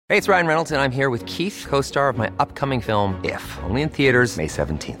Hey, it's Ryan Reynolds, and I'm here with Keith, co-star of my upcoming film, If, only in theaters May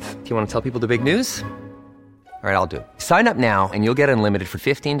 17th. Do you want to tell people the big news? All right, I'll do it. Sign up now and you'll get unlimited for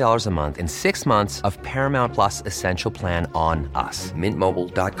 $15 a month and 6 months of Paramount Plus Essential Plan on us.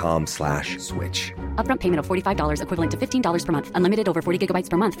 MintMobile.com/switch. Upfront payment of $45 equivalent to $15 per month. Unlimited over 40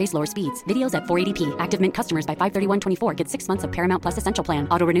 gigabytes per month. Face lower speeds. Videos at 480p. Active Mint customers by 531.24 get 6 months of Paramount Plus Essential Plan.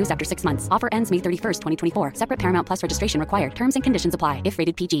 Auto renews after 6 months. Offer ends May 31st, 2024. Separate Paramount Plus registration required. Terms and conditions apply if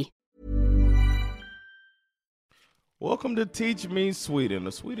rated PG. Welcome to Teach Me Sweden,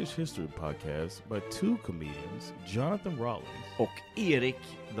 a Swedish history podcast by two comedians, Jonathan Rollins och Erik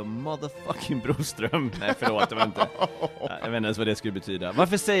the motherfucking Broström. Nej, förlåt, jag vet inte ens vad det skulle betyda.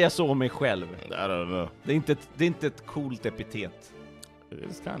 Varför säger jag så om mig själv? I don't know. Det är inte ett coolt epitet.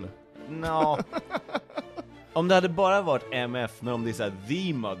 It's kind of. No. Om det hade bara varit MF, men om det är såhär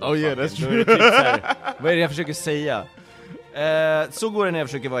the motherfucking. Oh yeah, that's true. Då är det typ såhär, vad är det jag försöker säga? Så går det när jag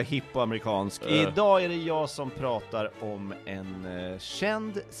försöker vara hipp och amerikansk. Idag är det jag som pratar om en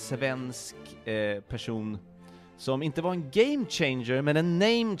känd svensk person som inte var en game changer men en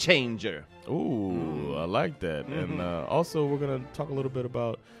name changer. Ooh, I like that. And also we're going to talk a little bit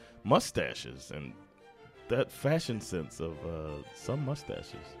about mustaches and that fashion sense of some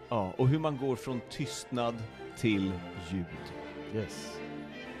mustaches. Ja, och hur man går från tystnad till ljud. Yes.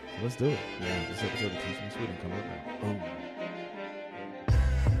 So let's do it. Yeah, this episode of Teach Me Sweden coming up now. Oh.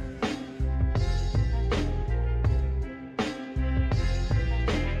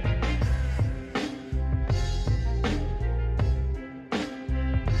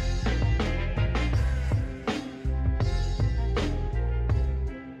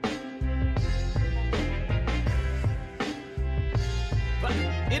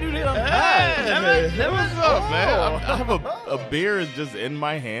 Är du redan här? What's up, man? I have a beer is just in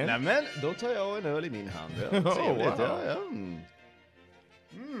my hand. Nej, men då tar jag en öl i min hand. Ja,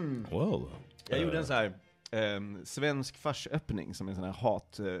 wow. Well, jag gjorde en så här svensk farsöppning som en sån här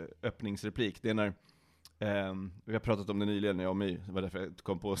hatöppningsreplik. Det är när vi har pratat om det nyligen, jag och My. Det var därför jag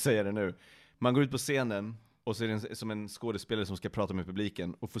kom på att säga det nu. Man går ut på scenen och så är det som en skådespelare som ska prata med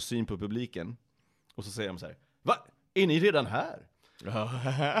publiken och få syn på publiken. Och så säger de så här: va? Är ni redan här?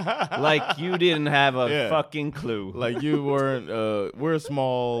 Like you didn't have a fucking clue. Like you weren't we're a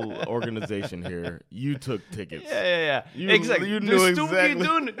small organization here. You took tickets. Yeah. Exakt. You knew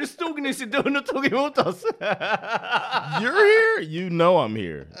exactly. Du stod nyss i dörren och tog emot oss. You're here? You know I'm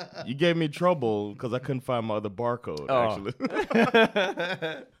here. You gave me trouble because I couldn't find my other barcode actually.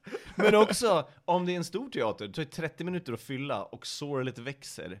 Men också om det är en stor teater, det tar 30 minuter att fylla och såret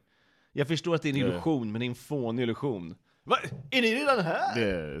växer. Jag förstår att det är en illusion, men det är en fånig illusion. Va? Är ni redan här?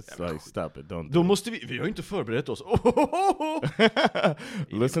 Yeah, it's like stop it, don't do Då måste vi har inte förberett oss.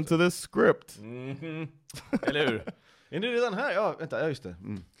 Listen to this script. Eller hur? Är ni redan här? Ja, vänta, ja just det.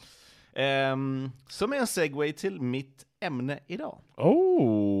 Som är en segway till mitt ämne idag.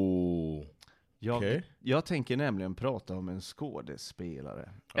 Oh. Jag tänker nämligen prata om en skådespelare.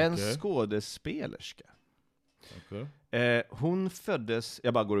 En skådespelerska. Hon föddes,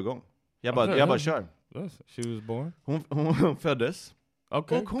 jag bara går igång. Jag bara kör. Yes, she was born. Hon föddes.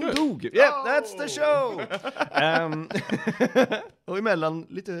 Okay, och hon dog. Yeah, that's the show! Och emellan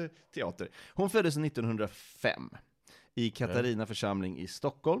lite teater. Hon föddes 1905 i Katarina församling i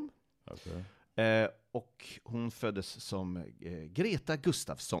Stockholm. Och hon föddes som Greta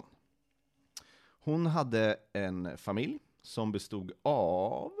Gustafsson. Hon hade en familj som bestod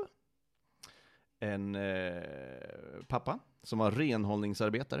av en pappa som var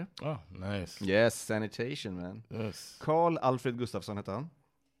renhållningsarbetare. Oh, nice. Yes, sanitation man. Yes. Carl Alfred Gustafsson hette han.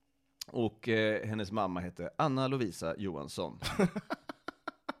 Och hennes mamma hette Anna Lovisa Johansson.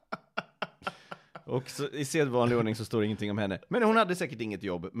 Och så, i sedvanlig ordning så står det ingenting om henne. Men hon hade säkert inget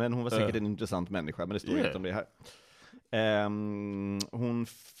jobb. Men hon var säkert en intressant människa. Men det står inget om det här.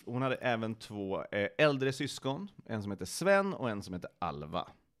 Hon hade även 2 äldre syskon. En som heter Sven och en som heter Alva.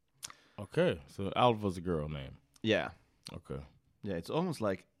 Okay, so Alva's a girl name. Yeah. Okay. Yeah, it's almost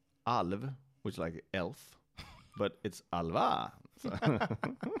like Alv, which is like elf, but it's Alva.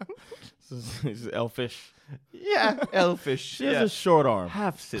 So it's elfish. Yeah, elfish. She has a short arm.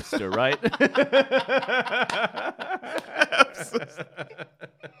 Half sister, right?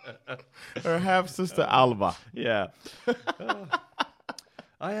 Her half sister Alva. Yeah.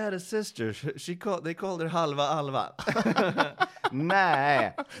 I had a sister. They called her Halva Alva.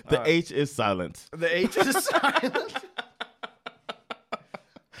 Nej. The H is silent. The H is silent.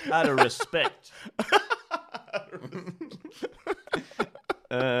 Out of respect.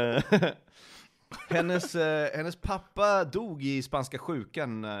 Hennes pappa dog i spanska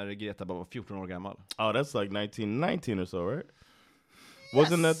sjukan när Greta bara var 14 år gammal. Oh, that's like 1919 or so, right?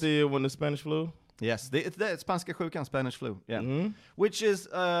 Wasn't that when the Spanish flu? Yes, the spanska sjukan, Spanish flu. Yeah, which is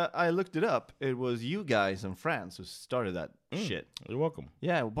I looked it up. It was you guys in France who started that shit. You're welcome.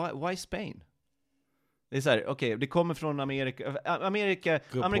 Yeah, why Spain? Det är så här, okej, det kommer från Amerika.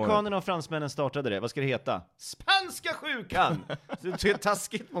 Amerikanerna och fransmännen startade det. Vad ska det heta? Spanska sjukan! Det är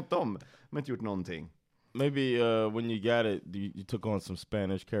taskigt mot dem. De har inte gjort någonting. Maybe when you got it, you took on some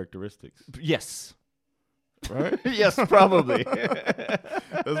Spanish characteristics. Yes. Right? Yes, probably.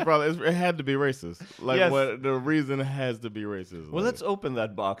 That's probably it had to be racist. Like Yes. what the reason has to be racist. Well, let's open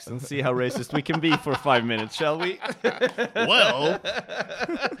that box and see how racist we can be for 5 minutes, shall we? Well,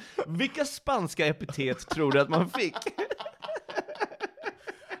 vilka spanska epitet tror du att man fick?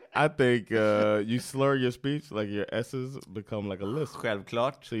 I think you slur your speech, like your S's become like a list.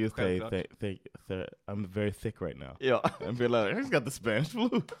 Självklart. So you say, I'm very thick right now. Ja. And be like, he's got the Spanish flu.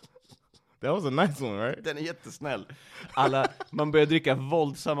 That was a nice one, right? Den är jättesnäll. Man börjar dricka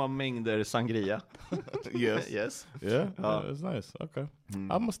våldsamma mängder sangria. Yes. Yes. Yeah, it's nice. Okay. I'm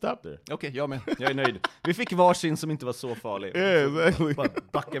gonna stop there. Okej, jag med. Jag är nöjd. Vi fick varsin som inte var så farlig. Yeah, exactly. Bara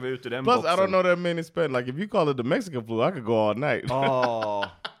backar vi ut ur den Plus, boxen. I don't know that many Spanish. Like, if you call it the Mexican flu, I could go all night. No.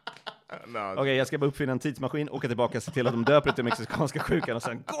 Okej, jag ska bara uppfinna en tidsmaskin, åka tillbaka och se till att de döper det till mexikanska sjukan och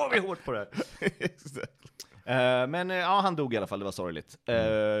sen går vi hårt på det. Exactly. Men han dog i alla fall, det var sorgligt.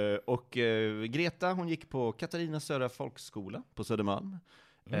 Och Greta, hon gick på Katarina Södra folkskola på Södermalm.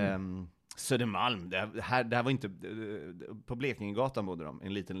 Södermalm, det här var inte på Blekingegatan bodde de,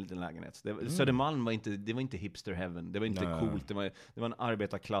 en liten lägenhet. Södermalm var inte hipster heaven, det var inte coolt, det var en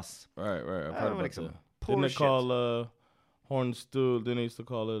arbetarklass. Right. I've heard about liksom, that. Didn't they call Hornstuhl, then they used to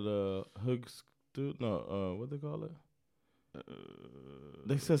call it Hugstuhl? No, what they call it?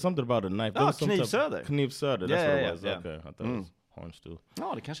 They said something about a knife. Knivsöder. Knivsöder, that's what it was. Yeah. Okay, I thought it was Hornstuhl.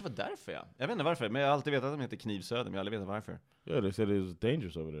 Ja, det kanske var därför, ja. Jag vet inte varför, men jag har alltid vetat att de heter Knivsöder, men jag har aldrig vetat varför. Yeah, they said it was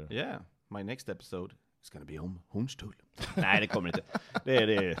dangerous over there. Yeah, my next episode is gonna be om Hornstuhl. Nej, det kommer inte.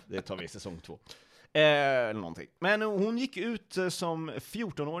 Det tar vi i säsong 2. Eller någonting. Men hon gick ut som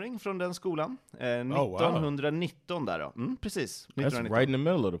 14-åring från den skolan. 1919 där då. Precis. 1919. That's right in the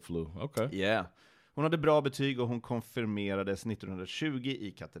middle of the flu. Okay. Yeah. Hon hade bra betyg och hon konfirmerades 1920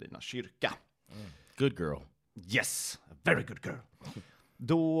 i Katarina kyrka. Good girl. Yes, a very good girl.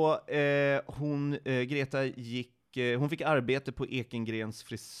 Då Greta hon fick arbete på Ekengrens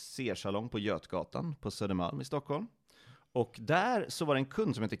frisersalong på Götgatan på Södermalm i Stockholm. Och där så var det en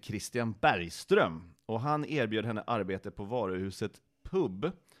kund som heter Christian Bergström. Och han erbjöd henne arbete på varuhuset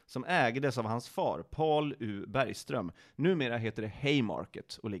Pub som ägdes av hans far, Paul U. Bergström. Numera heter det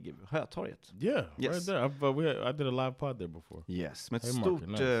Haymarket och ligger vid Hötorget. Yeah, right there. I did a live pod there before. Yes, med ett Haymarket, stort...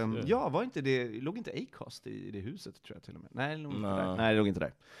 nice. Yeah. Ja, låg inte Acast i det huset tror jag till och med. Nej, det låg inte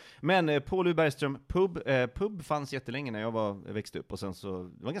där. Men Paul U. Bergström, Pub fanns jättelänge när jag växte upp. Och sen så,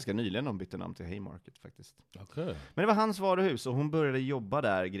 det var ganska nyligen de bytte namn till Haymarket faktiskt. Okay. Men det var hans varuhus och hon började jobba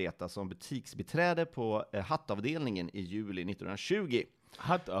där, Greta, som butiksbiträde på hattavdelningen i juli 1920.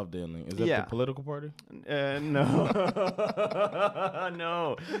 Hattavdelning, is that the political party? No.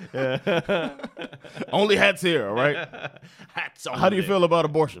 No. Only hats here, all right? Hats only. How do you feel about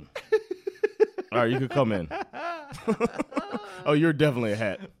abortion? All right, you can come in. Oh, you're definitely a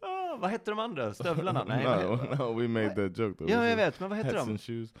hat. Vad heter de andra? Stövlarna? Nej, no, we made that joke though. Ja, jag vet, men vad heter hats de? And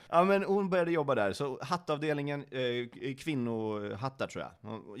shoes. Ja, men hon började jobba där, så hattavdelningen, kvinnohattar tror jag.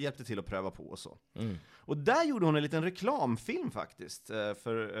 Hon hjälpte till att pröva på och så. Och där gjorde hon en liten reklamfilm faktiskt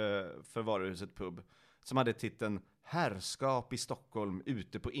för varuhuset Pub som hade titeln Herrskap i Stockholm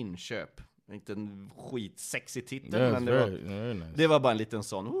ute på inköp. Inte en skitsexig titel, men det var bara en liten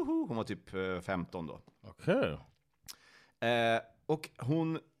sån. Hon var typ 15 då. Okej. Och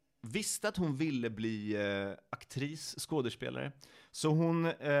hon visste att hon ville bli aktris, skådespelare. Så hon,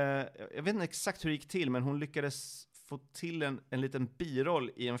 jag vet inte exakt hur det gick till, men hon lyckades få till en liten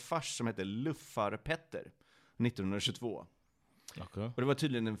biroll i en fars som heter Luffar-Petter 1922. Okay. Och det var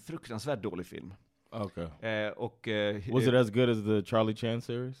tydligen en fruktansvärt dålig film. Okay. Was it as good as the Charlie Chan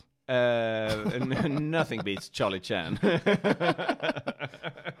series? Nothing beats Charlie Chan.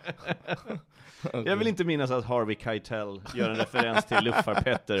 Jag vill inte minnas att Harvey Keitel gör en referens till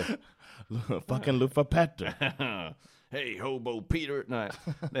Luffar-Petter. Fucking Luffar-Petter. Hey, Hobo Peter. Nej.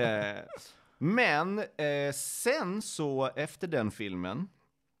 Men sen så, efter den filmen,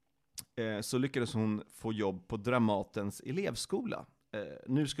 så lyckades hon få jobb på Dramatens elevskola.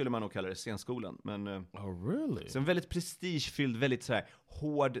 Nu skulle man nog kalla det scenskolan, men really? så en väldigt prestigefylld, väldigt så här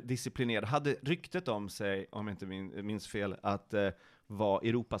hård, disciplinerad. Hade ryktet om sig, om jag inte minns fel, att var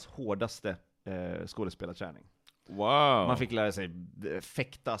Europas hårdaste skådespelarträning. Wow. Man fick lära sig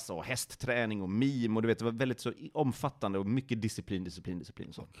fäktas och hästträning och mim, och du vet, det var väldigt så omfattande och mycket disciplin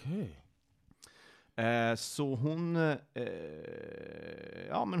så. Okay. Så hon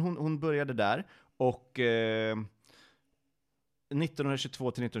hon började där, och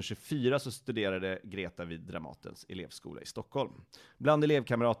 1922 till 1924 så studerade Greta vid Dramatens elevskola i Stockholm. Bland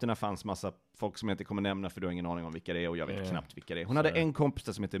elevkamraterna fanns massa folk som jag inte kommer nämna, för du har ingen aning om vilka det är, och jag vet knappt vilka det är. Hon hade en kompis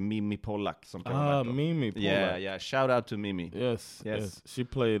där som heter Mimi Pollack som kan vara Mimi Pollack. Yeah, shout out to Mimi. Yes. She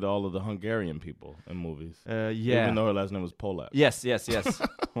played all of the Hungarian people in movies. Yeah. Even though her last name was Pollack. Yes.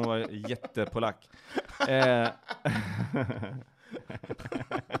 Hon var jättepolack.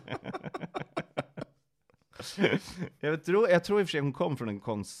 Jag tror i och för sig hon kom från en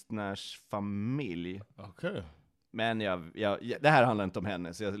konstnärsfamilj. Okay. Men det här handlar inte om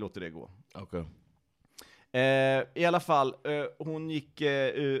henne, så jag låter det gå. Okay. I alla fall, hon gick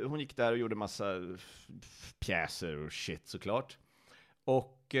där och gjorde massa pjäser och shit såklart.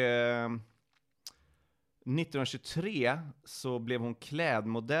 Och 1923 så blev hon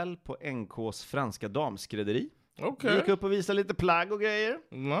klädmodell på NKs franska damskrädderi. Okay. Gick upp och visade lite plagg och grejer.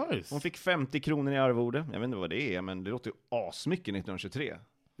 Nice. Hon fick 50 kronor i arvode. Jag vet inte vad det är, men det låter ju asmycket 1923.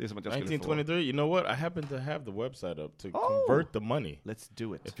 Det är som att jag skulle 1923, you know what? I happen to have the website up to convert the money. Let's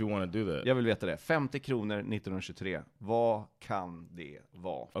do it. If you want to do that. Jag vill veta det. 50 kronor 1923. Vad kan det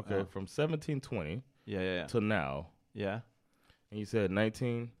vara? Okay, from 1720 to now. Yeah. And you said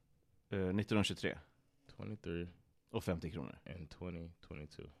 1923. 23. Och 50 kronor. And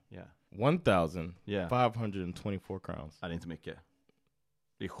 2022. Yeah. 1,524 crowns. Ja, det är inte mycket.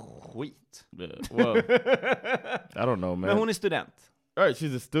 Det är skit. Yeah. Well, I don't know, man. Men hon är student. All right,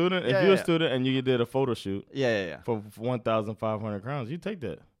 she's a student. If you're a student and you did a photo shoot for 1,500 crowns, you take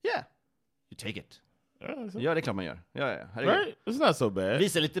that. Yeah. You take it. Yeah, ja, det är klart man gör. Ja. Right? It's not so bad.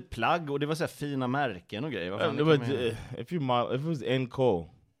 Visa lite plagg, och det var så här fina märken och grejer. If it was NCO,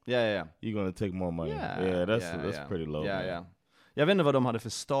 you're gonna take more money. That's pretty low. Yeah. Jag vet inte vad de hade för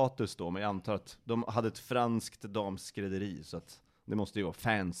status då, men jag antar att de hade ett franskt damskrädderi, så att det måste ju vara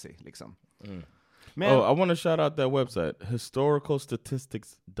fancy liksom. Men, I want to shout out that website,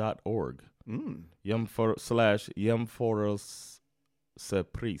 historicalstatistics.org.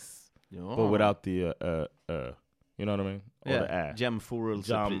 Jämförelsepris. But without the you know what I mean? Or the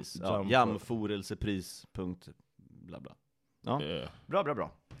Jämförelsepris. Jämförelsepris. Bla bla. Ja.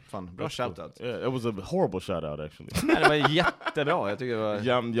 Bra. Fan, bra shoutout. Cool. Yeah, it was a horrible shoutout actually. Nej, det var jättebra. Jag tycker det var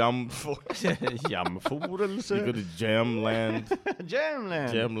jämförelse. You go to Jamland.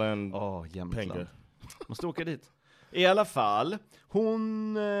 Jämtland. Jämtland. Måste åka dit. I alla fall,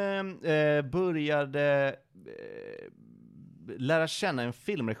 hon började lära känna en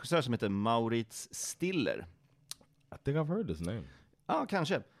filmregissör som heter Maurits Stiller. I think I've heard this name. Ja,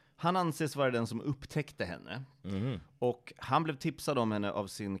 kanske. Han anses vara den som upptäckte henne. Och han blev tipsad om henne av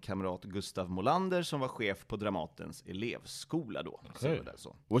sin kamrat Gustav Molander, som var chef på Dramatens elevskola då. Okay.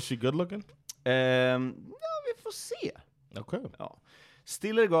 Så. Was she good looking? Ja, vi får se. Okay. Ja.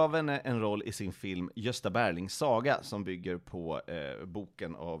 Stiller gav henne en roll i sin film Gösta Berlings saga, som bygger på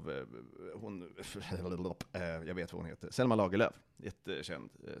boken av jag vet vad hon heter, Selma Lagerlöf, jättekänd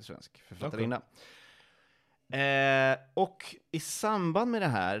svensk författarinna. Och i samband med det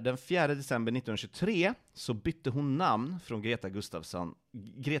här, den 4 december 1923, så bytte hon namn från Greta Gustafsson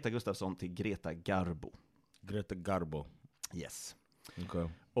till Greta Garbo. Greta Garbo. Yes. Okay.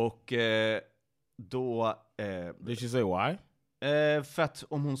 Och då... Did she say why? För att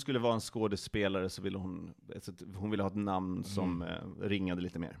om hon skulle vara en skådespelare så ville hon ville ha ett namn som ringade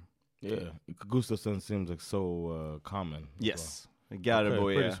lite mer. Yeah, Gustafsson seems like so common. Yes.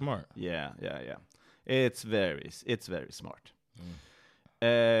 Garbo är pretty smart. Yeah. It's very smart.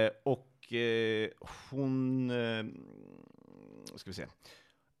 Och hon ska vi se.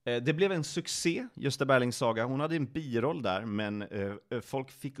 Det blev en succé, Gösta Berlings saga. Hon hade en biroll där, men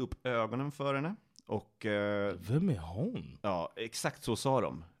folk fick upp ögonen för henne. Och vem är hon? Ja, exakt så sa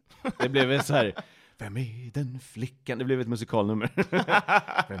de. Det blev så här: vem är den flickan? Det blev ett musikalnummer.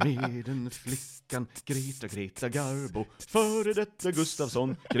 Vem är den flickan? Greta Garbo. Före detta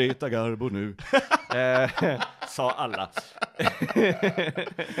Gustafsson. Greta Garbo nu. Sa alla.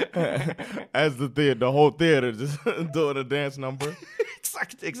 As the whole theater just doing a dance number.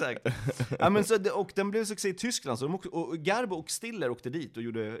 Exakt. Ja, men så, och den blev succé i Tyskland, så och Garbo och Stiller åkte dit och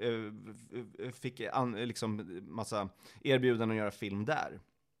fick liksom massa erbjudanden att göra film där.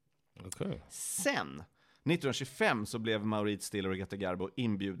 Okay. Sen 1925 så blev Maurits Stiller och Greta Garbo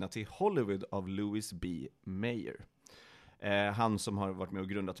inbjudna till Hollywood av Louis B. Mayer. Han som har varit med och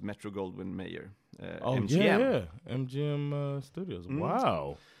grundat Metro-Goldwyn-Mayer. MGM. MGM Studios.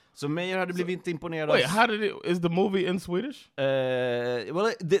 Wow. Så Meyer hade blivit inte imponerad Wait, how did is the movie in Swedish?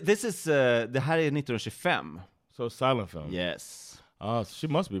 Well, this is det här är 1925. So silent film. Yes. So she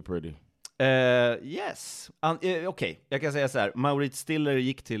must be pretty. Yes. Okej, jag kan säga så här. Maurit Stiller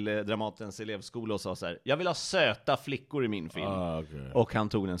gick till Dramatens elevskola och sa så här: jag vill ha söta flickor i min film. Okay. Och han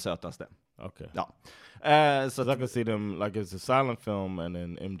tog den sötaste. Okay. Ja. So I can see them like it's a silent film and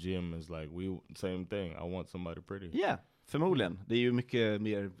then MGM is like same thing. I want somebody pretty. Yeah, förmodligen. Det är ju mycket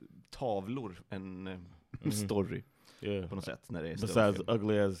mer tavlor än story. Yeah. På något sätt när det är besides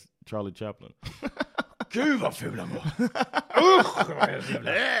ugly as Charlie Chaplin. Gud vad ful han var.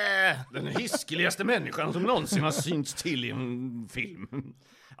 Den hiskeligaste människan som någonsin har synts till i en film.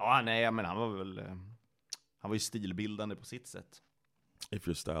 Ja, nej, men han var ju stilbildande på sitt sätt. If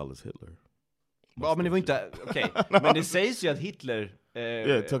your style is Hitler. Ja, men det var inte okej. Men det sägs ju att Hitler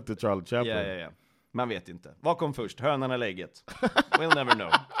yeah, took the Charlie Chaplin. Ja. Man vet inte. Vad kom först? Hönan eller ägget? We'll never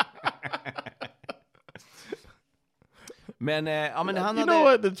know. Men han hade... You know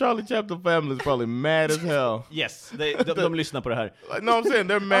what? The Charlie Chaplin family is probably mad as hell. Yes, de lyssnar på det här. No, I'm saying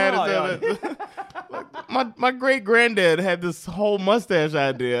they're mad as hell. My great granddad had this whole mustache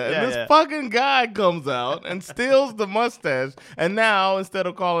idea, and this fucking guy comes out and steals the mustache, and now instead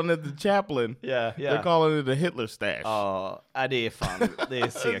of calling it the Chaplin, they're calling it the Hitler stash. Ja, det är fan, det är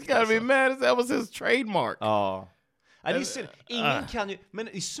segt. It's gotta be mad as that was his trademark. Ja. Ingen kan ju, men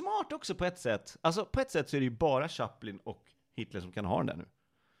det är smart också på ett sätt. Alltså på ett sätt så är det ju bara Chaplin och Hitler som kan ha den där nu.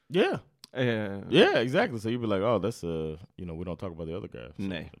 Yeah. Yeah, exactly. So you'd be like, oh, that's we don't talk about the other guy.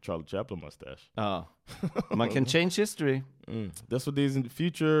 Nej. Charlie Chaplin mustache. Ja. Man kan change history. That's what these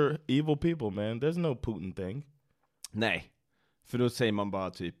future evil people, man. There's no Putin thing. Nej. För då säger man bara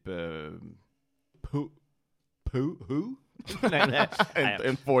typ who? nej.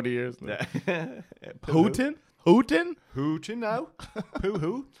 In 40 years. Putin? Putin now?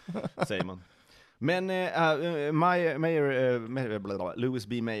 Who? Säger man. Men Louis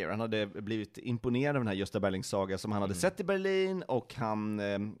B. Mayer, han hade blivit imponerad av den här Gösta Berlings saga som han hade sett i Berlin, och han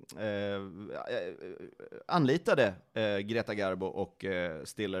anlitade Greta Garbo och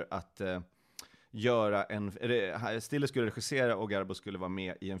Stiller att göra Stiller skulle regissera och Garbo skulle vara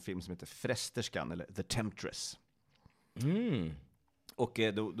med i en film som heter Frästerskan eller The Temptress. Och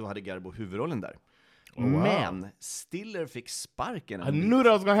då hade Garbo huvudrollen där. Oh, wow. Men Stiller fick sparken. I knew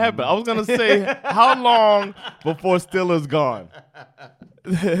that was gonna happen. I was gonna say, how long before Stiller's gone?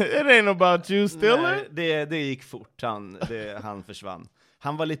 It ain't about you, Stiller. Nej, det gick fort. Han försvann.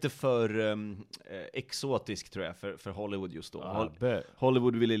 Han var lite för exotisk, tror jag, för Hollywood just då.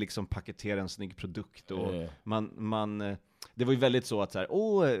 Hollywood ville liksom paketera en snygg produkt, och man det var ju väldigt så att så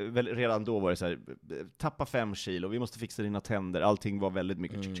här, redan då var det så här, tappa 5 kilo, vi måste fixa dina tänder. Allting var väldigt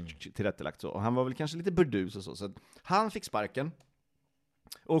mycket tillrättalagt så. Och han var väl kanske lite burdus och så han fick sparken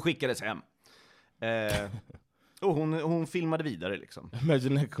och skickades hem. Och hon filmade vidare liksom.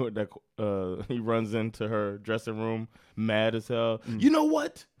 Imagine that he runs into her dressing room mad as hell. You know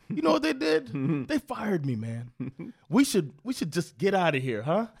what they did? They fired me, man. We should just get out of here,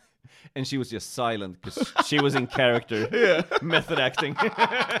 huh? And she was just silent because she was in character. Method acting.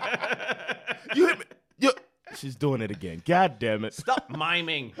 You hit me. She's doing it again. God damn it. Stop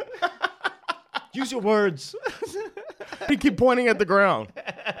miming. Use your words. You keep pointing at the ground.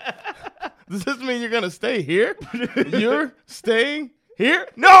 Does this mean you're gonna stay here? You're staying here?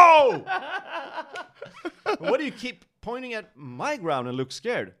 No! What do you keep pointing at my ground and look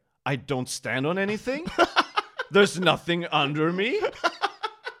scared? I don't stand on anything. There's nothing under me.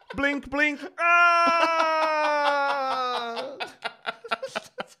 Blink, blink.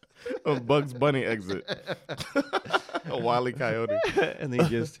 A Bugs Bunny exit. A Wile E. Coyote. And he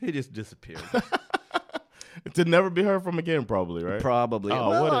just disappeared. To never be heard from again, probably, right? Probably.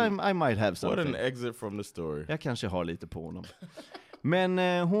 I might have something. What an exit from the story. Jag kanske har lite på honom. Men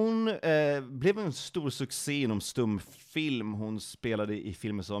hon blev en stor succé inom stumfilm. Hon spelade i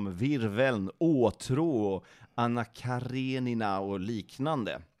filmer som Virveln, Åtrå, Anna Karenina och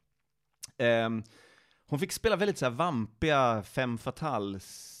liknande. Hon fick spela väldigt så här vampiga femme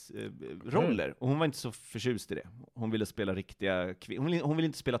fatales roller, och hon var inte så förtjust i det. Hon ville spela riktiga hon ville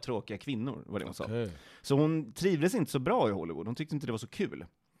inte spela tråkiga kvinnor, vad det hon sa. Så hon trivdes inte så bra i Hollywood. Hon tyckte inte det var så kul.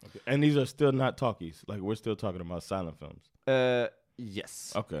 Okay. And these are still not talkies. Like we're still talking about silent films.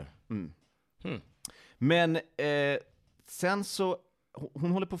 Yes. Okay. Men sen så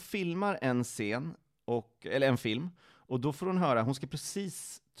hon håller på att filma en scen eller en film, och då får hon höra, hon ska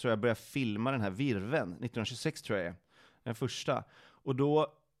precis, tror jag, börja filma den här Virven 1926, tror jag, den första. Och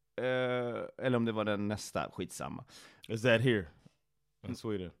då eller om det var den nästa, skitsamma. Is that here? In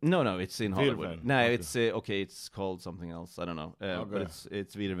Sweden? No, it's in Hollywood. Virven. No, Okay. it's called something else. I don't know. But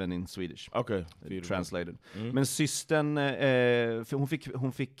it's Virven in Swedish. Okay. Translated. Men systern, för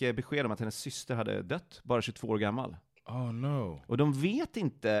hon fick besked om att hennes syster hade dött, bara 22 år gammal. Oh no. Och de vet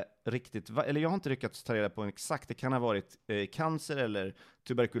inte riktigt, eller jag har inte lyckats ta reda på exakt, det kan ha varit cancer eller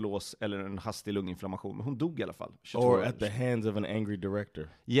tuberkulos eller en hastig lunginflammation, men hon dog i alla fall. Or at the hands of an angry director.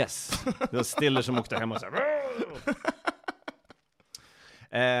 Yes, det var Stiller som åkte hem och sa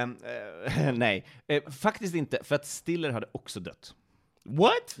nej, faktiskt inte, för att Stiller hade också dött.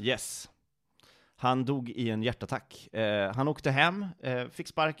 What? Yes. Han dog i en hjärtattack. Han åkte hem, fick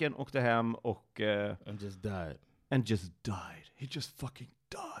sparken, åkte hem och... And just died. And just died. He just fucking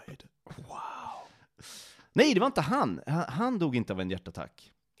died. Wow. Nej, det var inte han. Han dog inte av en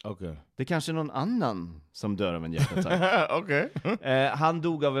hjärtattack. Okay. Det är kanske någon annan som dör av en hjärtattack. Okay. Han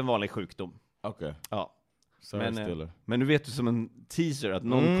dog av en vanlig sjukdom. Okay. Ja. Sorry, men nu vet du som en teaser att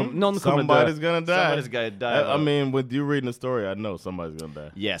någon kommer dö. Somebody's gonna die. Somebody's gonna die. I mean, with you reading the story, I know somebody's gonna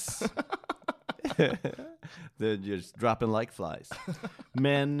die. Yes. They're just dropping like flies.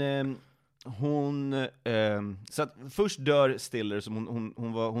 Men hon så att först dör Stiller som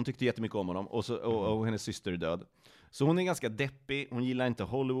hon tyckte jättemycket om honom och hennes syster är död. Så hon är ganska deppig, hon gillar inte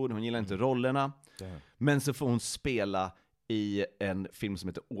Hollywood, hon gillar inte rollerna. Men så får hon spela i en film som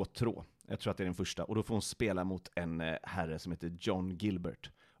heter Åtrå. Jag tror att det är den första. Och då får hon spela mot en herre som heter John Gilbert.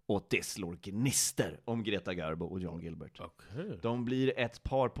 Och det slår gnister om Greta Garbo och John Gilbert. Okay. De blir ett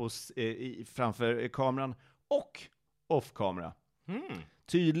par på framför kameran och off-kamera.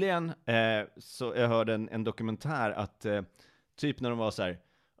 Tydligen, så jag hörde en dokumentär att typ när de var så här: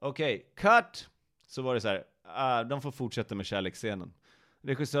 okej, cut! Så var det så här, de får fortsätta med kärleksscenen.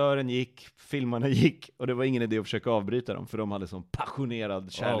 Regissören gick, filmarna gick, och det var ingen idé att försöka avbryta dem, för de hade sån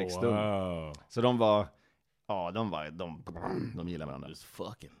passionerad kärleksstund. Wow. Så de gillar varandra. Just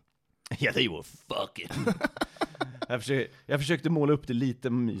fucking. Ja, they were fucking. jag försökte måla upp det lite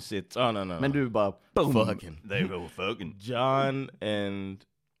mysigt. No. Men du bara boom. Fucking. They were fucking. John and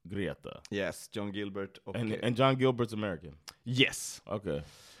Greta. Yes, John Gilbert och and John Gilbert's American. Yes. Okay.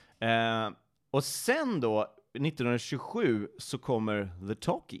 Och sen då 1927 så kommer The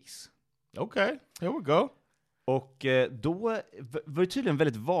Talkies. Okay, here we go. Och då var det tydligen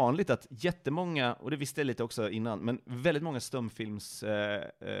väldigt vanligt att jättemånga, och det visste jag lite också innan, men väldigt många stumfilms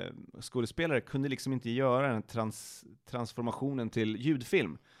skådespelare kunde liksom inte göra den transformationen till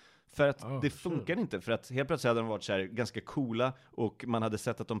ljudfilm. För att det funkar inte, för att helt plötsligt hade de varit så här ganska coola och man hade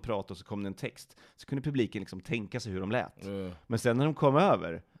sett att de pratade och så kom det en text. Så kunde publiken liksom tänka sig hur de lät. Men sen när de kom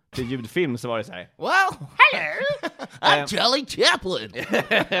över till ljudfilm så var det så här: well, hello, I'm Charlie Chaplin.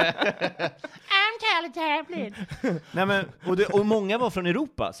 I'm Charlie Chaplin. Nej, men, och många var från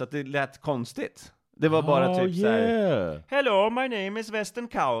Europa, så att det lät konstigt. Det var bara typ så här: hello, my name is Western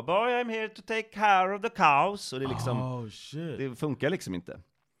Cowboy, I'm here to take care of the cows. Och det liksom, det funkar liksom inte.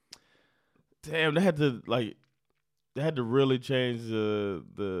 Damn, they had to really change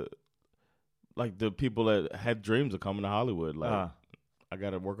the people that had dreams of coming to Hollywood. Like, I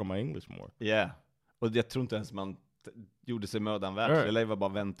gotta work on my English more. Yeah. Och jag tror inte ens man gjorde sig mödan värt. Eller var bara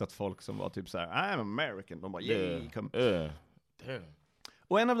väntat folk som var typ så här: I'm American. De bara, Damn.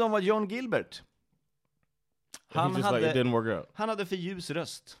 Och en av dem var John Gilbert. Han hade för ljus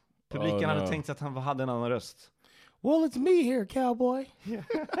röst. Publiken hade tänkt att han hade en annan röst. Well, it's me here, cowboy.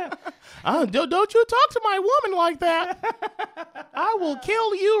 Don't you talk to my woman like that. I will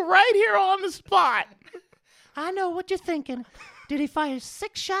kill you right here on the spot. I know what you're thinking. Did he fire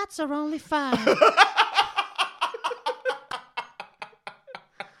 6 shots or only 5?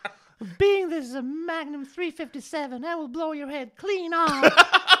 Being this is a Magnum 357, that will blow your head clean off.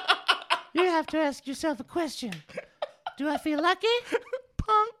 You have to ask yourself a question. Do I feel lucky?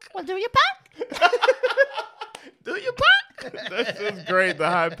 Punk. Well, do you punk? Do you punk? That's just great, the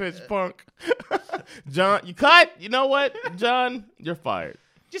high-pitched punk. John, you cut? You know what? John, you're fired.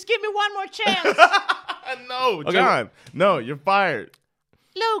 Just give me one more chance. No, okay. John. No, you're fired.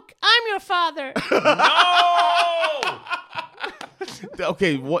 Luke, I'm your father. No!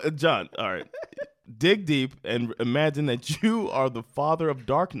 Okay, John, all right. Dig deep and imagine that you are the father of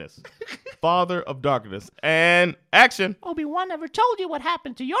darkness. Father of darkness. And action. Obi-Wan never told you what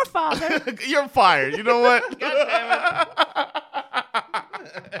happened to your father. You're fired. You know what? God damn it.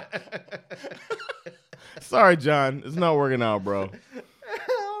 Sorry, John. It's not working out, bro.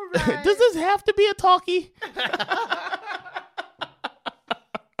 Right. Does this have to be a talkie?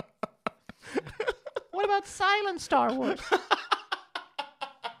 What about silent Star Wars?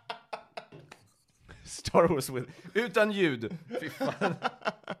 Star Wars utan ljud. Fy fan.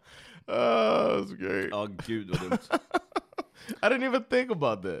 Oh, that's great. Ja, gud vad dumt. I didn't even think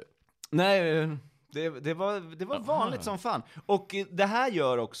about that. Nej, det var vanligt som fan. Och det här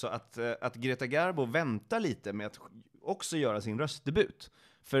gör också att Greta Garbo väntar lite med att också göra sin röstdebut.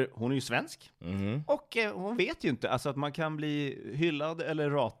 För hon är ju svensk. Och hon vet ju inte alltså att man kan bli hyllad eller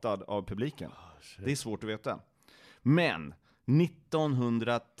ratad av publiken. Det är svårt att veta. Men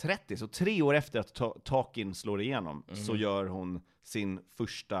 1930, så 3 år efter att Talking slår igenom, så gör hon sin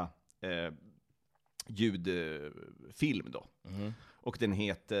första ljudfilm då. Och den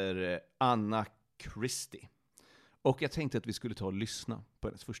heter Anna Christie. Och jag tänkte att vi skulle ta och lyssna på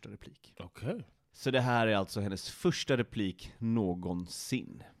hennes första replik. Okay. Så det här är alltså hennes första replik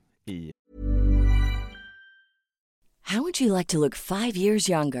någonsin i... How would you like to look 5 years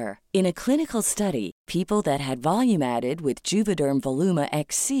younger? In a clinical study, people that had volume added with Juvederm Voluma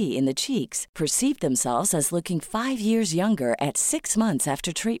XC in the cheeks perceived themselves as looking 5 years younger at 6 months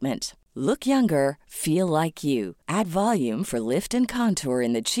after treatment. Look younger, feel like you. Add volume for lift and contour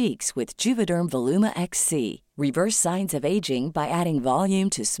in the cheeks with Juvederm Voluma XC. Reverse signs of aging by adding volume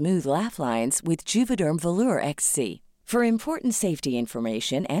to smooth laugh lines with Juvederm Volure XC. For important safety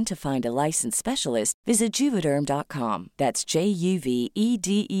information and to find a licensed specialist, visit Juvederm.com. That's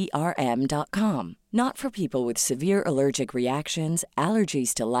JUVEDERM.com. Not for people with severe allergic reactions,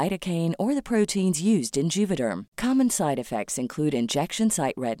 allergies to lidocaine, or the proteins used in Juvederm. Common side effects include injection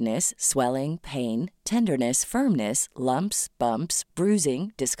site redness, swelling, pain, tenderness, firmness, lumps, bumps,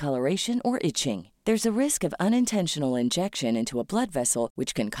 bruising, discoloration, or itching. There's a risk of unintentional injection into a blood vessel,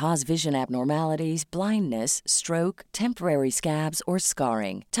 which can cause vision abnormalities, blindness, stroke, temporary scabs, or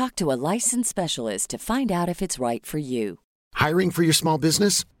scarring. Talk to a licensed specialist to find out if it's right for you. Hiring for your small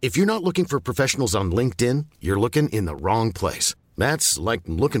business? If you're not looking for professionals on LinkedIn, you're looking in the wrong place. That's like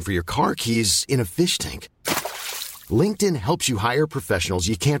looking for your car keys in a fish tank. LinkedIn helps you hire professionals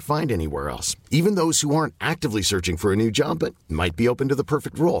you can't find anywhere else, even those who aren't actively searching for a new job but might be open to the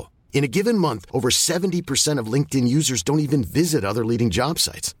perfect role. In a given month, over 70% of LinkedIn users don't even visit other leading job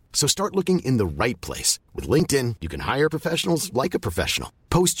sites. So start looking in the right place. With LinkedIn, you can hire professionals like a professional.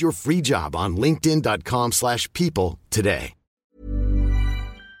 Post your free job on linkedin.com/people today.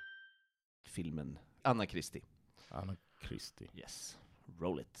 Filmen Anna Christie. Anna Christie. Yes,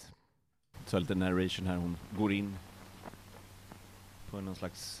 roll it. Så lite narration här, hon går in på någon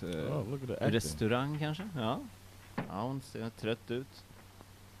slags restaurang kanske. Ja, hon ser trött ut.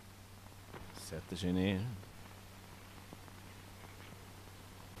 Sätter sig ner.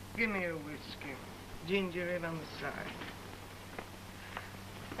 Give me a whiskey. Ginger ale on the side.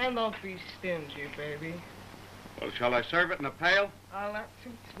 And don't be stingy, baby. Well, shall I serve it in a pail? All that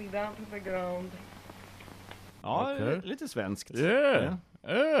suits me down to the ground. Ja, lite svenskt. Yeah.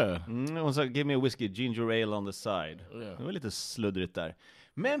 Hon sa, give me a whiskey, ginger ale on the side. Det var lite sluddrigt där.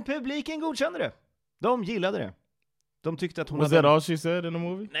 Men publiken godkände det. De gillade det. De tyckte att hon Was that all she said in the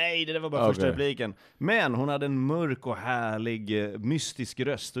movie? Nej, det var bara första repliken. Men hon hade en mörk och härlig, mystisk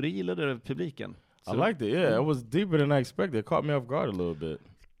röst. Och det gillade publiken. I liked it, yeah. It was deeper than I expected. It caught me off guard a little bit.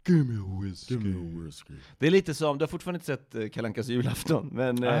 Give me a whiskey. Det är lite som, du har fortfarande inte sett Kalle Ankas julafton.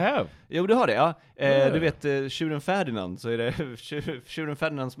 Men, I have. Jo, du har det, ja. Du vet, Tjuren Ferdinand, så är det Tjuren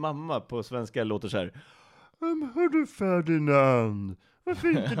Ferdinands mamma på svenska låter så här. Hördu Ferdinand, varför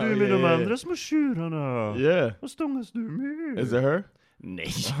inte du med de andra små tjurarna? Yeah. Vad stångas du med? Is it her?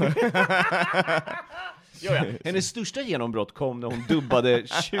 Nej. Ja. Hennes största genombrott kom när hon dubbade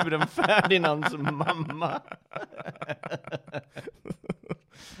Tjuren Ferdinands mamma.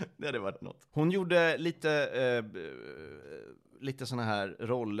 Det hade varit något. Hon gjorde lite såna här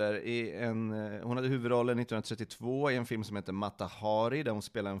roller i hon hade huvudrollen 1932 i en film som heter Mata Hari, där hon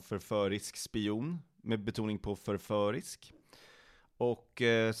spelar en förförisk spion med betoning på förförisk. Och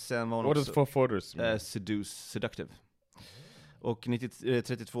sen var hon What också is förförisk? Seductive. Och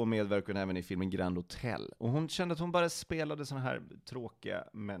 1932 medverkade hon även i filmen Grand Hotel. Och hon kände att hon bara spelade såna här tråkiga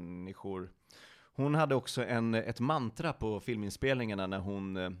människor. Hon hade också ett mantra på filminspelningarna när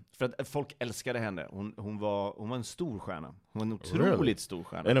för att folk älskade henne. Hon var en stor stjärna. Hon var en otroligt stor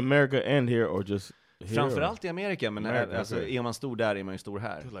stjärna. In America and here or just here? Framförallt i Amerika, men America, alltså, är man stor där är man ju stor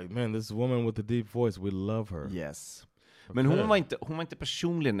här. Like, man, this woman with the deep voice, we love her. Yes. Men hon var inte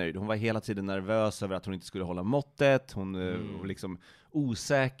personligen nöjd. Hon var hela tiden nervös över att hon inte skulle hålla måttet. Hon var liksom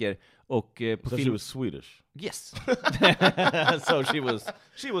osäker. Och på so she was Swedish. Yes. So she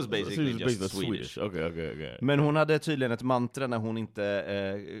was basically just Swedish. Okay. Men hon hade tydligen ett mantra när hon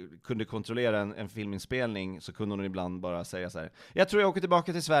inte kunde kontrollera en filminspelning, så kunde hon ibland bara säga så här: jag tror jag åker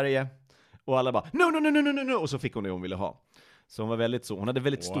tillbaka till Sverige. Och alla bara no. Och så fick hon det hon ville ha. Så hon hade väldigt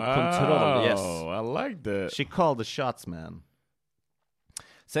stor kontroll. Yes. I like that. She called the shots, man.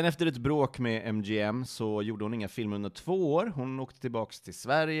 Sen efter ett bråk med MGM så gjorde hon inga filmer under 2 år. Hon åkte tillbaka till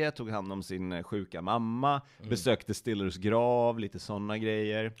Sverige, tog hand om sin sjuka mamma, besökte Stillers grav, lite sådana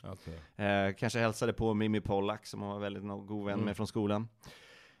grejer. Okay. Kanske hälsade på Mimi Pollack som hon var väldigt god vän med från skolan.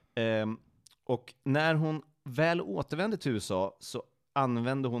 Och när hon väl återvände till USA så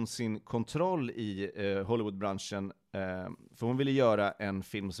använde hon sin kontroll i Hollywoodbranschen för hon ville göra en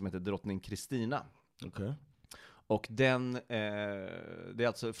film som heter Drottning Kristina. Okay. Och den, det är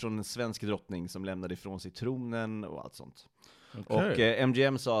alltså från en svensk drottning som lämnade ifrån sig tronen och allt sånt. Okay. Och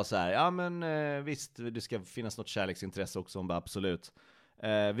MGM sa så här, ja men visst, det ska finnas något kärleksintresse också. Hon bara, absolut.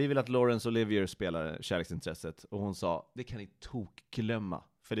 Vi vill att Laurence Olivier spelar kärleksintresset. Och hon sa, det kan ni glömma.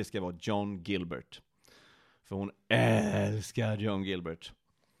 För det ska vara John Gilbert. För hon älskar John Gilbert.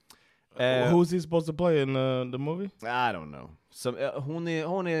 Who's he supposed to play in the movie? I don't know. Så, hon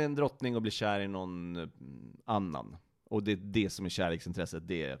är en drottning och blir kär i någon annan. Och det är det som är kärleksintresset.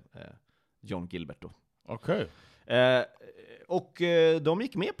 Det är John Gilbert då. Okej. Och de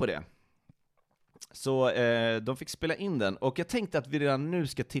gick med på det. Så de fick spela in den. Och jag tänkte att vi redan nu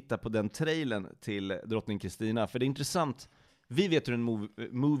ska titta på den trailern till Drottning Kristina. För det är intressant. Vi vet hur en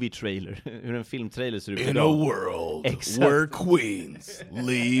movie trailer, hur en filmtrailer ser ut in idag. A world where queens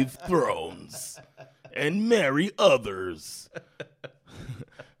leave thrones and marry others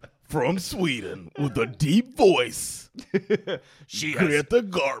from Sweden with a deep voice. Greta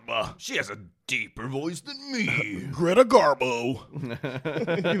Garbo. She has a deeper voice than me. Greta Garbo.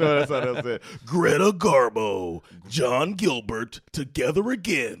 You know that's how they'll say it. Greta Garbo, John Gilbert together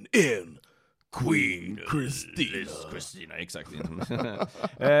again in Queen Kristina, exakt.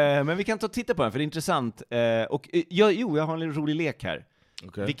 Men vi kan ta och titta på den, för det är intressant. Och jag har en rolig lek här.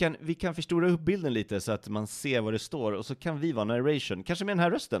 Okay. Vi kan förstora upp bilden lite så att man ser vad det står. Och så kan vi vara narration, kanske med den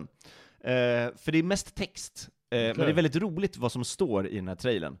här rösten. För det är mest text. Men det är väldigt roligt vad som står i den här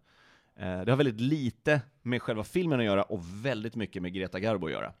trailern. Det har väldigt lite med själva filmen att göra och väldigt mycket med Greta Garbo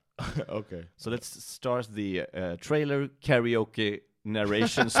att göra. Okay. So let's start the trailer karaoke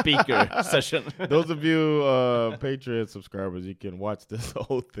narration speaker session. Those of you Patreon subscribers, you can watch this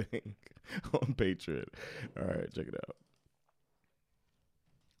whole thing on Patreon. All right, check it out.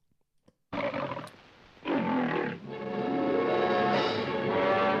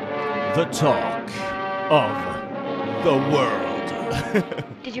 The talk of the world.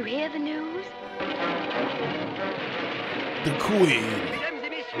 Did you hear the news? The Queen. Mesdames et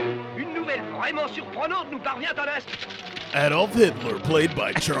messieurs, une nouvelle vraiment surprenante nous parvient à l'instant. Adolf Hitler, played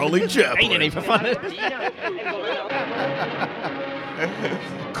by Charlie Chaplin.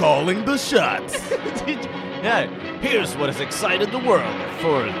 Calling the shots. Yeah, here's what has excited the world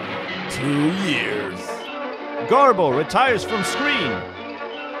for 2 years. Garbo retires from screen.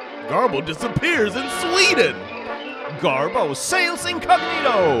 Garbo disappears in Sweden. Garbo sails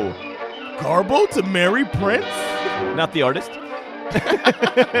incognito. Garbo to marry Prince? Not the artist.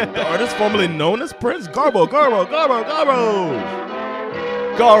 The artist formerly known as Prince? Garbo, Garbo, Garbo, Garbo!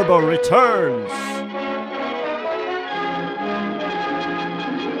 Garbo returns.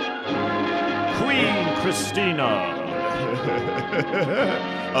 Queen Kristina.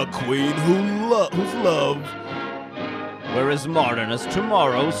 A queen whose love were as modern as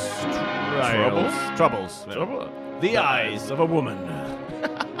tomorrow's troubles. The eyes of a woman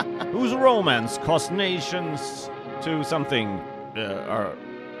whose romance cost nations to something.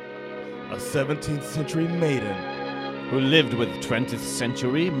 A 17th century maiden who lived with 20th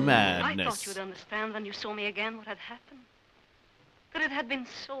century madness. I thought you'd understand when you saw me again what had happened. That it had been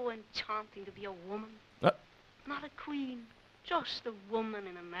so enchanting to be a woman. Not a queen, just a woman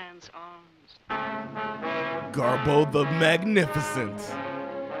in a man's arms. Garbo the Magnificent.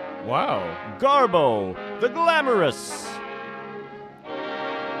 Wow. Garbo the Glamorous.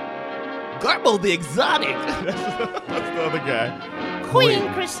 Garbo the Exotic. That's the other guy. Queen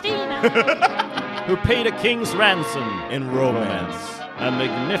Kristina. Who paid a king's ransom in romance. A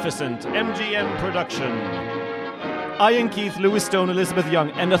magnificent MGM production. Ian Keith, Louis Stone, Elizabeth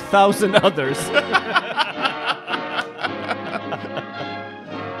Young, and 1,000 others.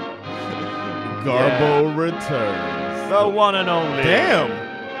 Garbo returns. The one and only. Damn.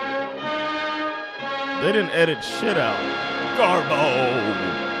 They didn't edit shit out.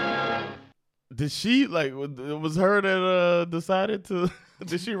 Garbo. Did she, like, was her that decided to,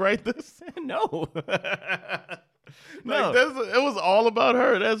 did she write this? No. Like, it was all about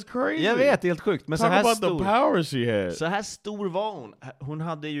her. That's crazy. Jag vet, det är helt sjukt. Men Talk så här about stor, the power she had. Så här stor var hon. Hon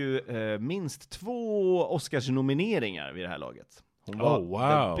hade ju minst 2 Oscars-nomineringar vid det här laget. Hon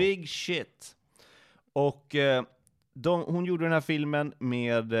var the big shit. Och hon gjorde den här filmen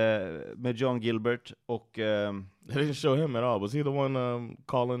med John Gilbert och they didn't show him at all. Was he the one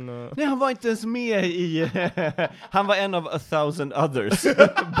calling? Nej, han var inte ens med i han var en av 1000 others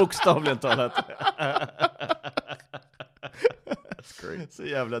bokstavligen talat. That's great. Så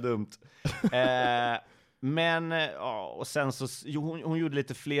jävla dumt. Men och sen så hon gjorde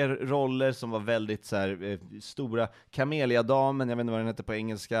lite fler roller som var väldigt så här stora. Camelia-damen, jag vet inte vad den heter på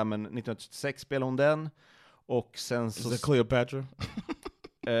engelska, men 1986 spelade hon den. Och sen så... Is it Cleopatra?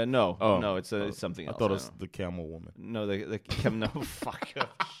 No, it's something else. I thought it was the camel woman. No, no, fuck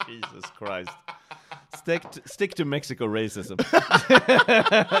up. Jesus Christ. Stick to Mexico racism.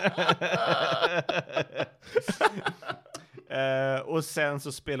 Och sen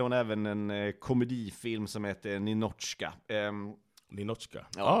så spelar hon även en komedifilm som heter Ninotchka. Ninotchka?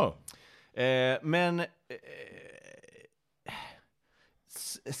 Ja. Men...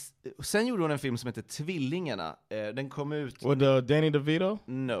 sen gjorde hon en film som heter Tvillingarna. Den kom ut... With Danny DeVito?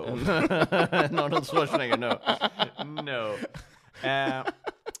 No. Arnold Schwarzenegger, no.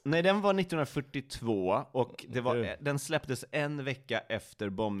 Nej, den var 1942 och den släpptes en vecka efter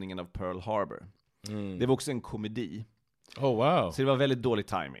bombningen av Pearl Harbor. Det var också en komedi. Oh wow. Så det var väldigt dålig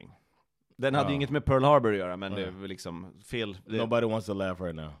timing. Den hade ju inget med Pearl Harbor att göra, men det var liksom fel. Nobody wants to laugh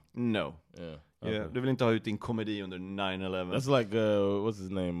right now. No. Du vill inte ha ut din komedi under 9/11. That's like what's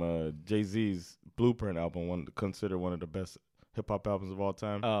his name? Jay-Z's Blueprint album, considered one of the best hip-hop albums of all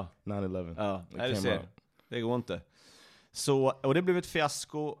time. 9/11. Ja, det ser. Det går inte. Så, och det blev ett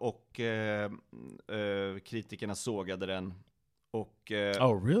fiasko och kritikerna sågade den. Och,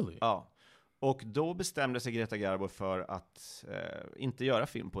 oh really? Ja. Och då bestämde sig Greta Garbo för att inte göra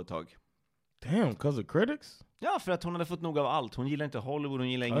film på ett tag. Damn, because of critics? Ja, för att hon hade fått nog av allt. Hon gillar inte Hollywood, hon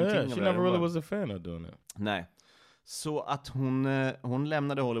gillar ingenting. Yeah, she never really was a fan of doing it. Nej. Så att hon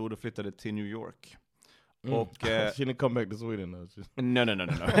lämnade Hollywood och flyttade till New York. Och she didn't come back to Sweden though. No. No,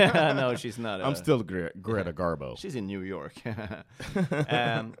 she's not. I'm still Greta Garbo. She's in New York.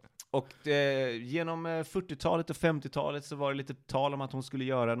 Och genom 40-talet och 50-talet så var det lite tal om att hon skulle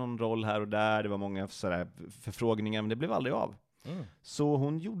göra någon roll här och där. Det var många sådär förfrågningar, men det blev aldrig av. Så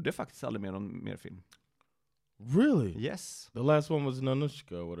hon gjorde faktiskt aldrig mer film. Really? Yes. The last one was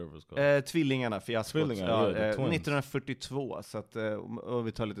Nanushka or whatever it's called. Tvillingarna, fiaskot. Tvillingarna, 1942. Så att, och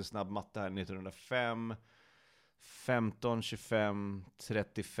vi tar lite snabb matte här. 1905, 15, 25,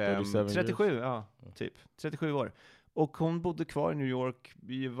 35, 37, years. Ja, typ. 37 år. Och hon bodde kvar i New York,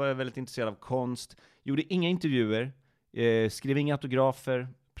 var väldigt intresserad av konst, gjorde inga intervjuer, skrev inga autografer,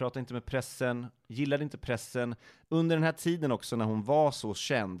 pratade inte med pressen, gillade inte pressen. Under den här tiden också, när hon var så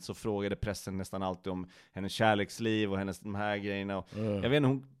känd, så frågade pressen nästan alltid om hennes kärleksliv och hennes de här grejerna. Jag vet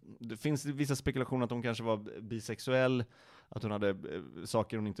inte, det finns vissa spekulationer att hon kanske var bisexuell, att hon hade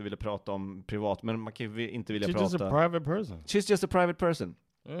saker hon inte ville prata om privat, men man kan ju inte vilja prata. She's just a private person. She's just a private person.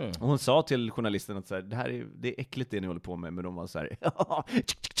 Och hon sa till journalisten att så här, det är äckligt det ni håller på med, men de var så här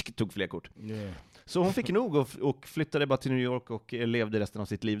tog fler kort. Så hon fick nog och flyttade bara till New York och levde resten av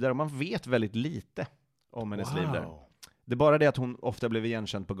sitt liv där, och man vet väldigt lite om hennes liv där. Det är bara det att hon ofta blev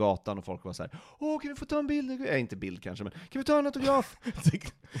igenkänd på gatan och folk var så här: kan vi få ta en bild? Inte bild kanske, men kan vi ta en autograf? Can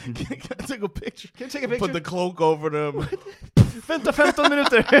I take a picture? Can you take a picture? Put the cloak over them. Vänta 15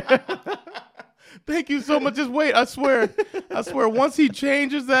 minuter. Thank you so much. Just wait. I swear, once he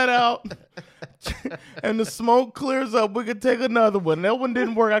changes that out and the smoke clears up, we could take another one. That one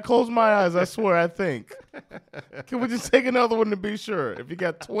didn't work. I closed my eyes. I swear, I think. Can we just take another one to be sure? If you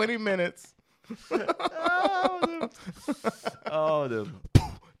got 20 minutes.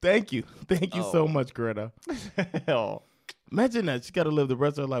 Thank you so much, Greta. Imagine that. She got to live the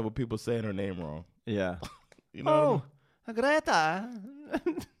rest of her life with people saying her name wrong. Yeah. You know Greta.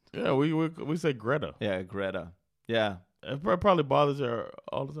 Yeah, we say Greta. Yeah, Greta. Yeah. It probably bothers her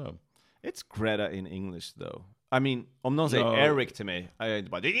all the time. It's Greta in English though. I mean, om någon säger Eric till mig, jag är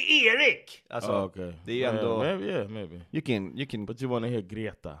inte bara, det är Erik! Alltså, okay. Det är ändå... Maybe. You can... But you want to hear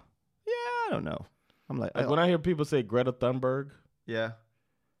Greta. Yeah, I don't know. I'm like when I hear people say Greta Thunberg. Yeah.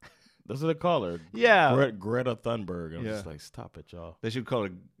 That's what they call her. Yeah. Greta Thunberg. I'm just like, stop it, y'all. They should call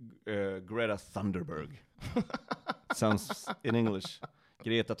her Greta Thunderberg. Sounds in English.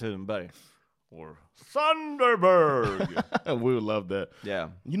 Greta Thunberg. Or Thunderberg. We would love that. Yeah.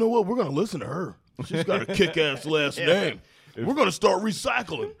 You know what? We're going to listen to her. She's got a kick-ass last name. We're going to start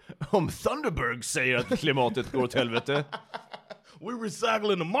recycling. Om Thunderberg säger att klimatet går åt helvete. We're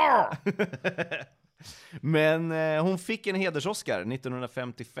recycling tomorrow. Men hon fick en hedersoscar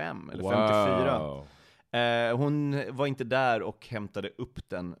 1955 eller 54. Hon var inte där och hämtade upp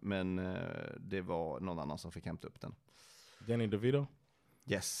den, men det var någon annan som fick hämta upp den. Danny DeVito?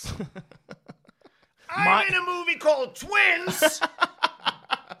 Yes. I'm in a movie called Twins!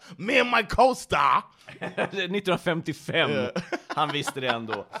 Me and my co-star. 1955. Han visste det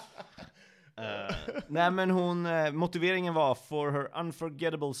ändå. Nej, men motiveringen var for her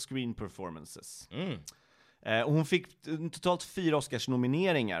unforgettable screen performances. Och hon fick totalt 4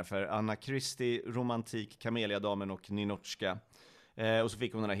 Oscars-nomineringar för Anna Christie, Romantik, Kameliadamen och Ninotchka. Och så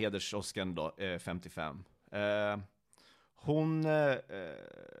fick hon den här heders-Oscarn då, 55.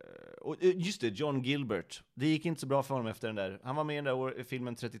 Och just det, John Gilbert. Det gick inte så bra för honom efter den där. Han var med i den där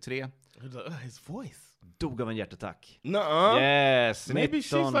filmen 33. His voice. Dog av en hjärtattack. Nuh-uh. Yes. Maybe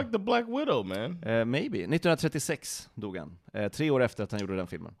she's like the Black Widow, man. Maybe. 1936 dog han. 3 år efter att han gjorde den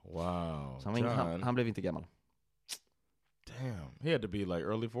filmen. Wow. Så han blev inte gammal. Damn. He had to be like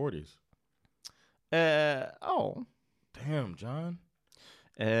early 40s. Ja. Damn, John.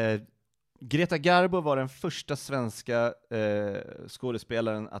 Greta Garbo var den första svenska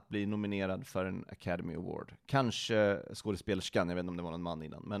skådespelaren att bli nominerad för en Academy Award. Kanske skådespelerskan, jag vet inte om det var någon man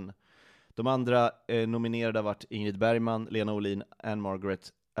innan. Men de andra nominerade har varit Ingrid Bergman, Lena Olin, Anne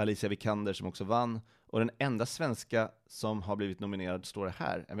Margaret, Alicia Vikander som också vann. Och den enda svenska som har blivit nominerad, står det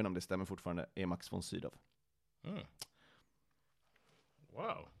här, jag vet inte om det stämmer fortfarande, är Max von Sydow.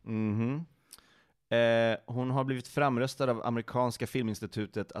 Wow. Hon har blivit framröstad av amerikanska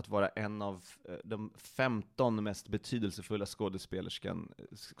filminstitutet att vara en av de 15 mest betydelsefulla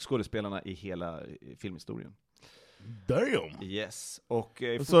skådespelarna i hela filmhistorien. Damn. Yes. Och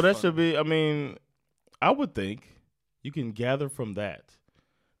so that should be, I mean, I would think you can gather from that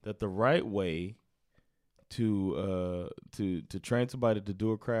the right way to train somebody to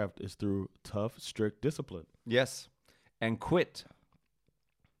do a craft is through tough, strict discipline. Yes. And quit.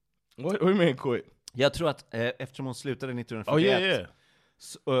 What do you mean quit? Jag tror att eftersom hon slutade 1941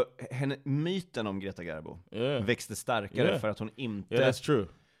 så, myten om Greta Garbo växte starkare för att hon inte... Yeah, that's true.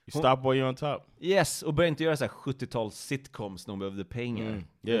 You stop while you're on top. Yes, och började inte göra så här 70-tals sitcoms när hon behövde pengar.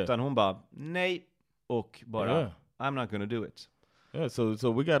 Utan hon bara, nej, och bara, I'm not gonna do it. Yeah,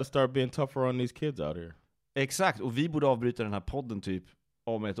 so we gotta start being tougher on these kids out here. Exakt, och vi borde avbryta den här podden typ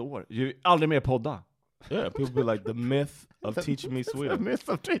om ett år. Aldrig mer podda. Yeah, people be like, the myth of Teach Me Sweden. The myth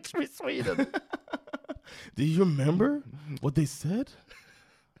of Teach Me Sweden. Do you remember what they said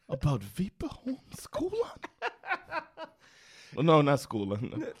about Vipeholmsskolan? Oh, no, not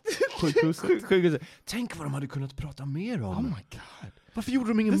skolan. Sjukhuset. Tänk vad de hade kunnat prata mer om. Oh my god. Varför gjorde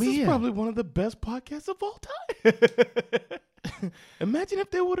de inget mer? This is probably one of the best podcasts of all time. Imagine if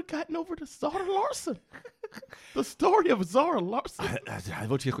they would have gotten over to Zara Larsson. The story of Zara Larsson.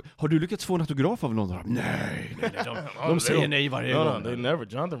 Har du lyckats få en autograf av någon av dem? Nej. De säger nej varje gång. No, they never.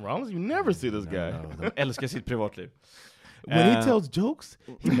 Jonathan Rollins, you never see this guy. No, de älskar sitt privatliv. When he tells jokes,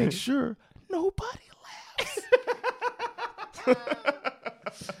 he makes sure nobody laughs.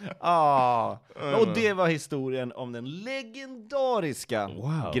 Och det var historien om den legendariska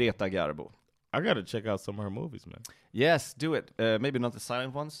Greta Garbo. I gotta check out some of her movies, man. Yes, do it. Maybe not the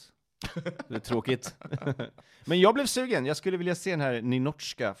silent ones. Det är tråkigt. Men jag blev sugen. Jag skulle vilja se den här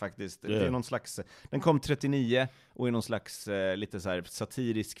Ninotchka faktiskt. Det är någon slags, den kom 39 och är någon slags lite så här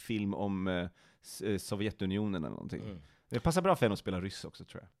satirisk film om Sovjetunionen eller någonting. Det passar bra för henne att spela ryss också,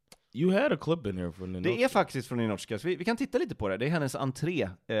 tror jag. You had a clip in here from Ninotchka. Det är faktiskt från Ninotchka. Så vi kan titta lite på det. Det är hennes entré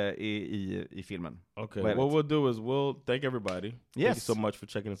i filmen. Okay, what we'll do is we'll thank everybody. Yes. Thank you so much for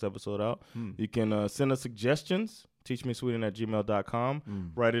checking this episode out. You can send us suggestions. teachmesweden@gmail.com.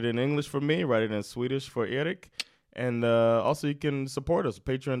 Write it in English for me. Write it in Swedish for Erik. And also you can support us.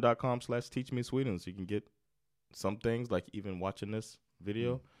 Patreon.com/teachmesweden. So you can get some things like even watching this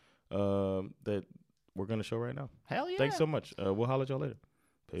video that we're going to show right now. Hell yeah. Thanks so much. We'll holler at y'all later.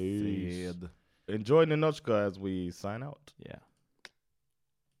 Peace. Enjoy Ninotchka as we sign out. Yeah.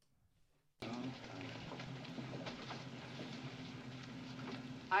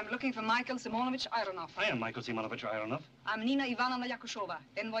 I'm looking for Michael Simonovich Ironov. I am Michael Simonovich Ironov. I'm Nina Ivanovna Yakushova,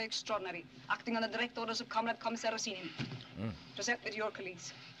 envoy extraordinary, acting on the direct orders of Comrade Commissar Rosinin. Present with your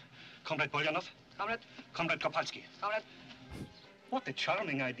colleagues. Comrade Bolyanov. Comrade. Comrade Kopalski. Comrade. What a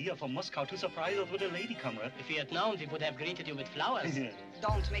charming idea for Moscow to surprise us with a lady, comrade. If we had known, we would have greeted you with flowers.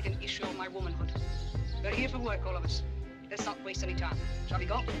 Don't make an issue of my womanhood. We're here for work, all of us. Let's not waste any time. Shall we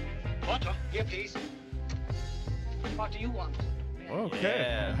go? Water, here, please. What do you want? Okay.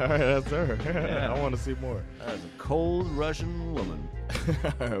 Yeah. All right, that's her. I want to see more. That's a cold Russian woman.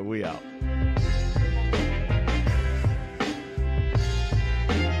 We out.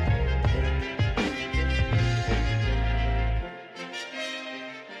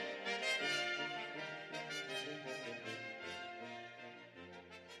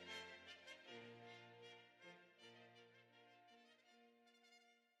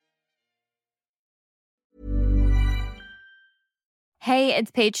 Hey, it's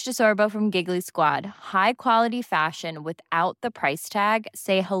Paige DeSorbo from Giggly Squad. High quality fashion without the price tag.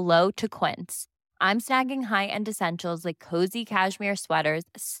 Say hello to Quince. I'm snagging high-end essentials like cozy cashmere sweaters,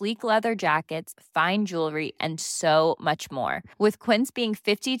 sleek leather jackets, fine jewelry, and so much more. With Quince being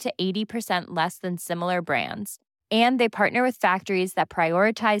 50 to 80% less than similar brands. And they partner with factories that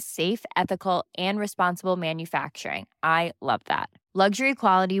prioritize safe, ethical, and responsible manufacturing. I love that. Luxury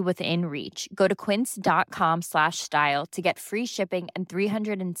quality within reach. Go to quince.com/style to get free shipping and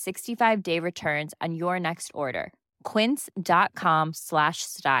 365-day returns on your next order.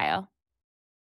 Quince.com/style.